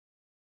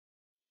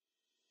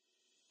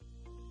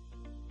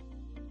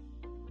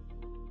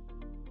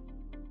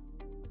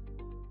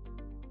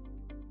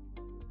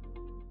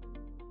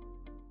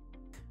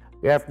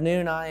Good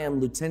afternoon, I am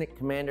Lieutenant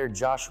Commander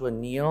Joshua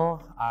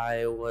Neal.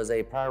 I was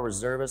a prior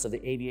reservist of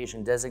the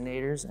Aviation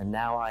Designators, and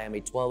now I am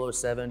a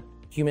 1207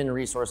 Human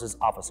Resources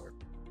Officer.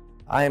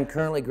 I am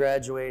currently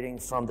graduating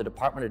from the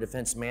Department of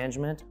Defense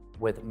Management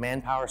with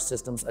Manpower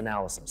Systems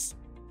Analysis.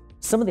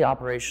 Some of the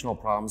operational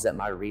problems that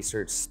my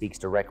research speaks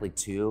directly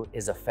to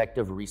is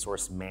effective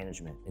resource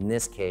management, in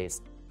this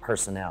case,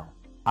 personnel.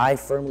 I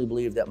firmly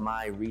believe that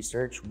my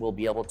research will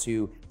be able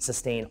to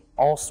sustain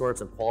all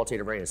sorts of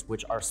qualitative readiness,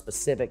 which are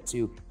specific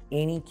to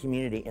any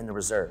community in the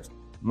reserves.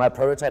 My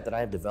prototype that I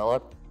have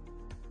developed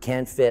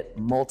can fit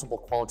multiple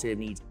qualitative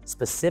needs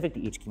specific to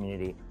each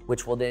community,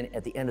 which will then,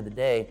 at the end of the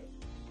day,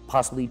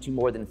 possibly lead to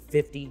more than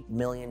 $50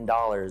 million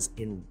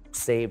in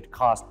saved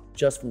costs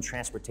just from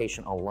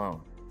transportation alone.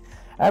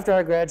 After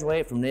I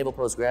graduate from Naval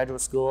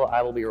Postgraduate School,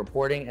 I will be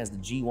reporting as the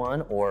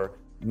G1 or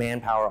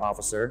Manpower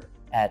Officer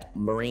at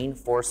Marine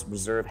Force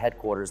Reserve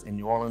Headquarters in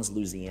New Orleans,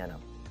 Louisiana.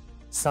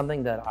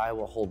 Something that I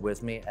will hold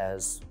with me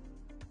as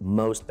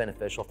most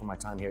beneficial for my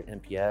time here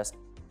at MPS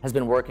has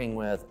been working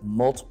with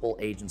multiple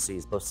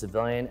agencies, both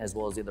civilian as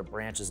well as the other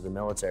branches of the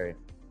military,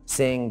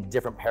 seeing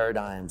different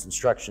paradigms,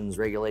 instructions,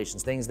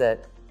 regulations, things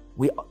that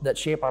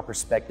shape our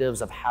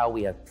perspectives of how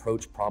we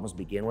approach problems to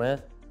begin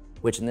with,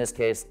 which in this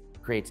case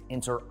creates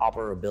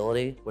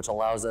interoperability, which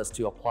allows us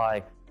to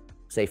apply,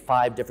 say,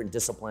 5 different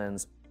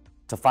disciplines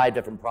to 5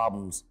 different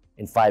problems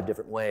in 5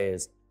 different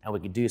ways, and we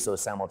could do so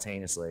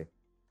simultaneously.